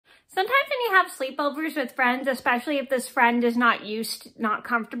sleepovers with friends, especially if this friend is not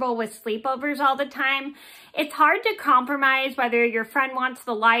comfortable with sleepovers all the time. It's hard to compromise whether your friend wants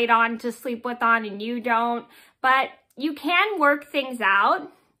the light on to sleep with on and you don't, but you can work things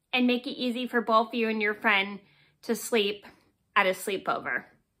out and make it easy for both you and your friend to sleep at a sleepover.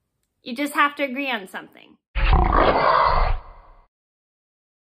 You just have to agree on something.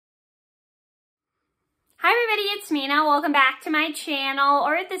 Hi everybody, it's Mena. Welcome back to my channel,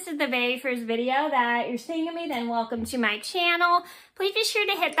 or if this is the very first video that you're seeing of me, then welcome to my channel. Please be sure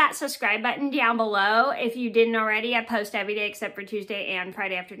to hit that subscribe button down below. If you didn't already, I post every day except for Tuesday and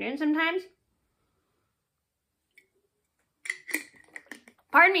Friday afternoon sometimes.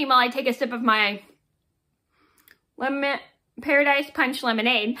 Pardon me while I take a sip of my Paradise Punch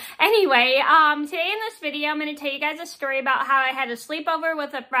lemonade. Anyway, today in this video, I'm going to tell you guys a story about how I had a sleepover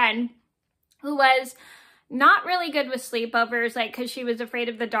with a friend who was not really good with sleepovers, like, because she was afraid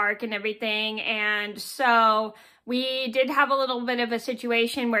of the dark and everything. And so we did have a little bit of a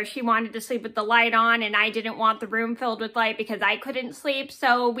situation where she wanted to sleep with the light on and I didn't want the room filled with light because I couldn't sleep.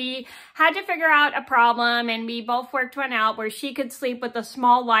 So we had to figure out a problem, and we both worked one out where she could sleep with a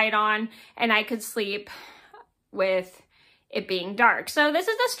small light on and I could sleep with it being dark. So this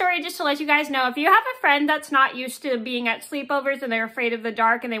is the story just to let you guys know, if you have a friend that's not used to being at sleepovers and they're afraid of the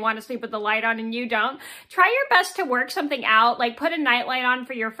dark and they want to sleep with the light on and you don't, try your best to work something out, like put a nightlight on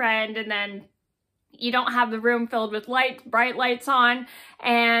for your friend, and then you don't have the room filled with bright lights on,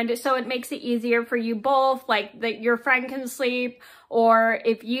 and so it makes it easier for you both, like that your friend can sleep. Or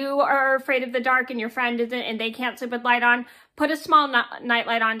if you are afraid of the dark and your friend isn't and they can't sleep with light on, put a small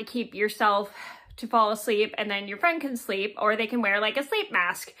nightlight on to keep yourself to fall asleep, and then your friend can sleep, or they can wear like a sleep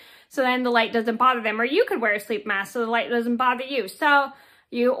mask so then the light doesn't bother them, or you could wear a sleep mask so the light doesn't bother you.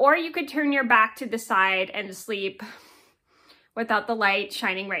 Or you could turn your back to the side and sleep without the light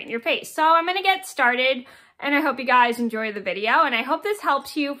shining right in your face. So I'm gonna get started, and I hope you guys enjoy the video, and I hope this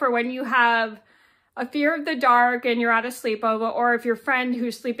helps you for when you have a fear of the dark and you're at a sleepover, or if your friend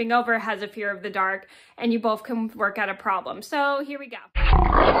who's sleeping over has a fear of the dark and you both can work out a problem. So here we go.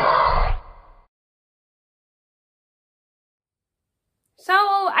 So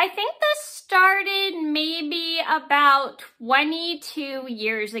I think this started maybe about 22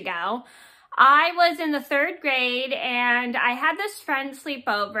 years ago. I was in the 3rd grade and I had this friend sleep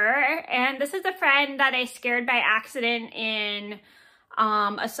over, and this is a friend that I scared by accident in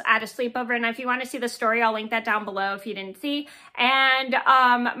at a sleepover. And if you want to see the story, I'll link that down below if you didn't see. And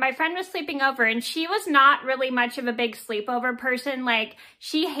my friend was sleeping over, and she was not really much of a big sleepover person. Like,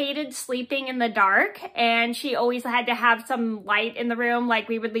 she hated sleeping in the dark, and she always had to have some light in the room. Like,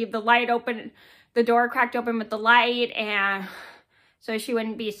 we would leave the light open, the door cracked open with the light, and so she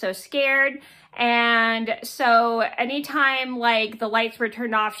wouldn't be so scared. And so anytime like the lights were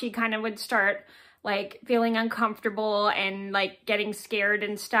turned off, she kind of would start like feeling uncomfortable and like getting scared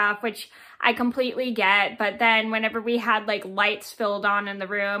and stuff, which I completely get. But then whenever we had like lights filled on in the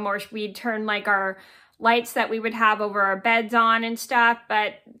room, or we'd turn like our lights that we would have over our beds on and stuff.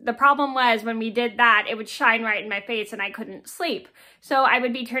 But the problem was when we did that, it would shine right in my face and I couldn't sleep. So I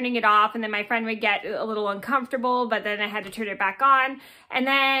would be turning it off, and then my friend would get a little uncomfortable, but then I had to turn it back on. And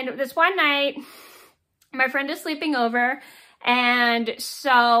then this one night, my friend is sleeping over, and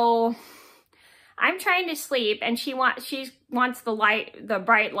so I'm trying to sleep, and she wants the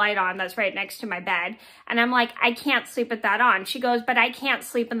bright light on that's right next to my bed. And I'm like, I can't sleep with that on. She goes, but I can't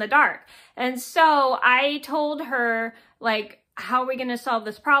sleep in the dark. And so I told her, like, how are we going to solve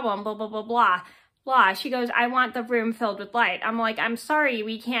this problem? Blah, blah, blah, blah, blah. She goes, I want the room filled with light. I'm like, I'm sorry,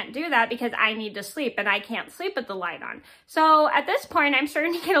 we can't do that because I need to sleep and I can't sleep with the light on. So at this point, I'm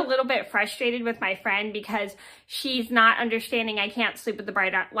starting to get a little bit frustrated with my friend because she's not understanding I can't sleep with the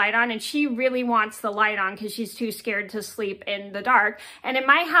bright light on, and she really wants the light on because she's too scared to sleep in the dark. And in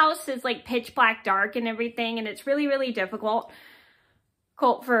my house is like pitch black dark and everything, and it's really, really difficult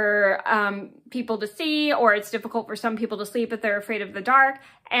for people to see, or it's difficult for some people to sleep if they're afraid of the dark.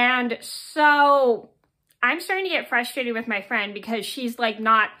 And so I'm starting to get frustrated with my friend because she's like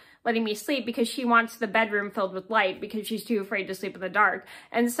not letting me sleep because she wants the bedroom filled with light because she's too afraid to sleep in the dark.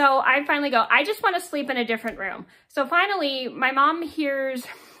 And so I finally go, I just want to sleep in a different room. So finally my mom hears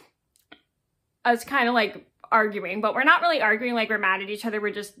us kind of like arguing, but we're not really arguing like we're mad at each other.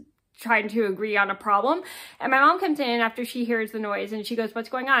 We're just trying to agree on a problem. And my mom comes in after she hears the noise and she goes, what's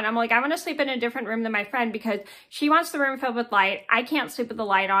going on? I'm like, I want to sleep in a different room than my friend because she wants the room filled with light. I can't sleep with the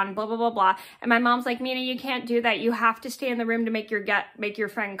light on, blah, blah, blah, blah. And my mom's like, Mena, you can't do that. You have to stay in the room to make your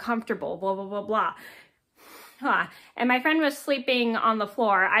friend comfortable, blah, blah, blah, blah. And my friend was sleeping on the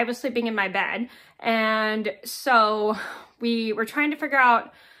floor. I was sleeping in my bed. And so we were trying to figure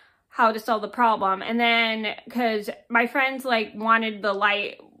out how to solve the problem. And then, because my friends like wanted the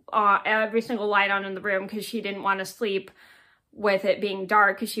light, every single light on in the room, because she didn't want to sleep with it being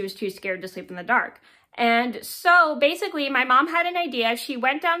dark because she was too scared to sleep in the dark. And so basically my mom had an idea. She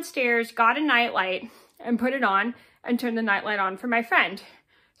went downstairs, got a nightlight and put it on and turned the nightlight on for my friend.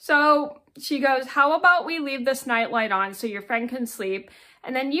 So she goes, how about we leave this nightlight on so your friend can sleep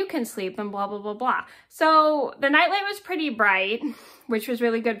and then you can sleep and blah, blah, blah, blah. So the nightlight was pretty bright, which was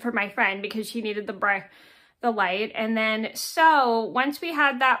really good for my friend because she needed the light. And then, so once we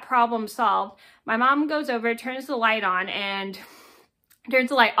had that problem solved, my mom goes over, turns the light on and turns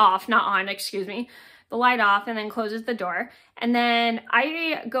the light off, not on, excuse me, the light off, and then closes the door. And then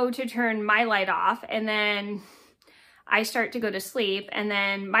I go to turn my light off, and then I start to go to sleep, and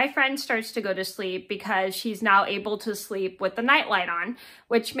then my friend starts to go to sleep because she's now able to sleep with the nightlight on,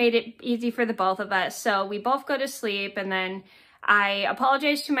 which made it easy for the both of us. So we both go to sleep, and then I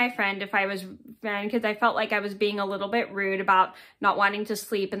apologized to my friend if I was, because I felt like I was being a little bit rude about not wanting to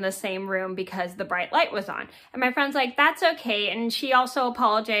sleep in the same room because the bright light was on. And my friend's like, that's okay. And she also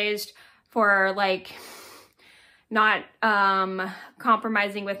apologized for like not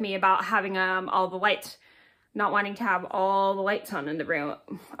compromising with me about having all the lights, not wanting to have all the lights on in the room,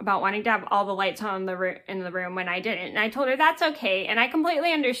 about wanting to have all the lights on in the room when I didn't. And I told her that's okay. And I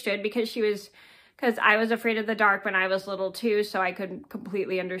completely understood because because I was afraid of the dark when I was little too, so I couldn't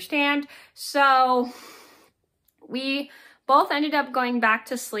completely understand. So we both ended up going back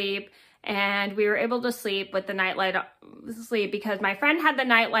to sleep, and we were able to sleep with the nightlight because my friend had the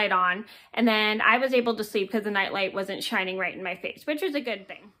nightlight on, and then I was able to sleep because the nightlight wasn't shining right in my face, which was a good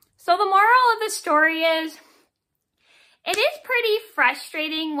thing. So the moral of the story is, it is pretty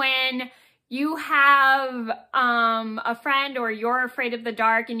frustrating when you have a friend or you're afraid of the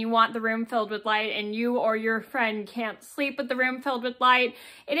dark and you want the room filled with light and you or your friend can't sleep with the room filled with light.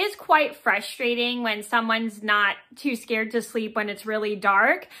 It is quite frustrating when someone's not too scared to sleep when it's really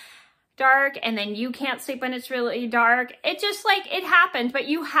dark, and then you can't sleep when it's really dark. It just like, it happens, but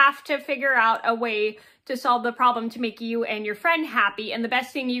you have to figure out a way to solve the problem to make you and your friend happy. And the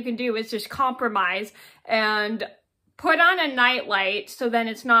best thing you can do is just compromise and put on a nightlight so then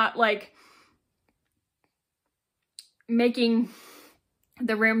it's not like making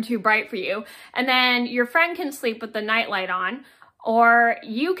the room too bright for you. And then your friend can sleep with the nightlight on, or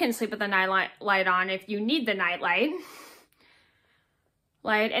you can sleep with the nightlight on if you need the nightlight.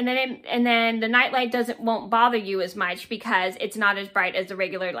 And then the nightlight won't bother you as much because it's not as bright as the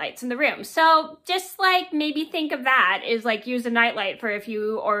regular lights in the room. So just like maybe think of that is like use a nightlight for if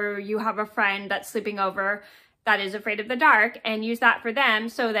you have a friend that's sleeping over that is afraid of the dark, and use that for them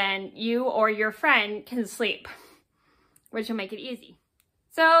so then you or your friend can sleep, which will make it easy.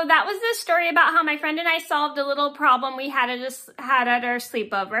 So that was the story about how my friend and I solved a little problem we had at our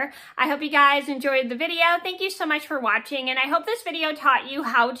sleepover. I hope you guys enjoyed the video. Thank you so much for watching, and I hope this video taught you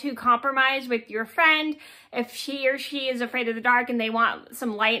how to compromise with your friend if she or she is afraid of the dark and they want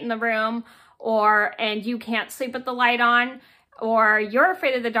some light in the room, and you can't sleep with the light on, or you're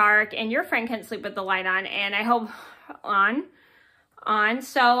afraid of the dark and your friend can't sleep with the light on, and I hope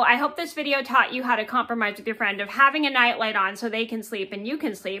So I hope this video taught you how to compromise with your friend of having a nightlight on so they can sleep and you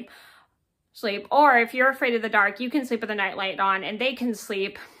can sleep. Or if you're afraid of the dark, you can sleep with a nightlight on and they can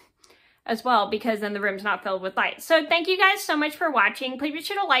sleep as well, because then the room's not filled with light. So thank you guys so much for watching. Please be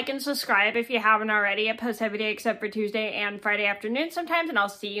sure to like and subscribe if you haven't already. I post every day except for Tuesday and Friday afternoon sometimes, and I'll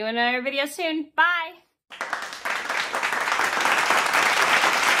see you in another video soon. Bye!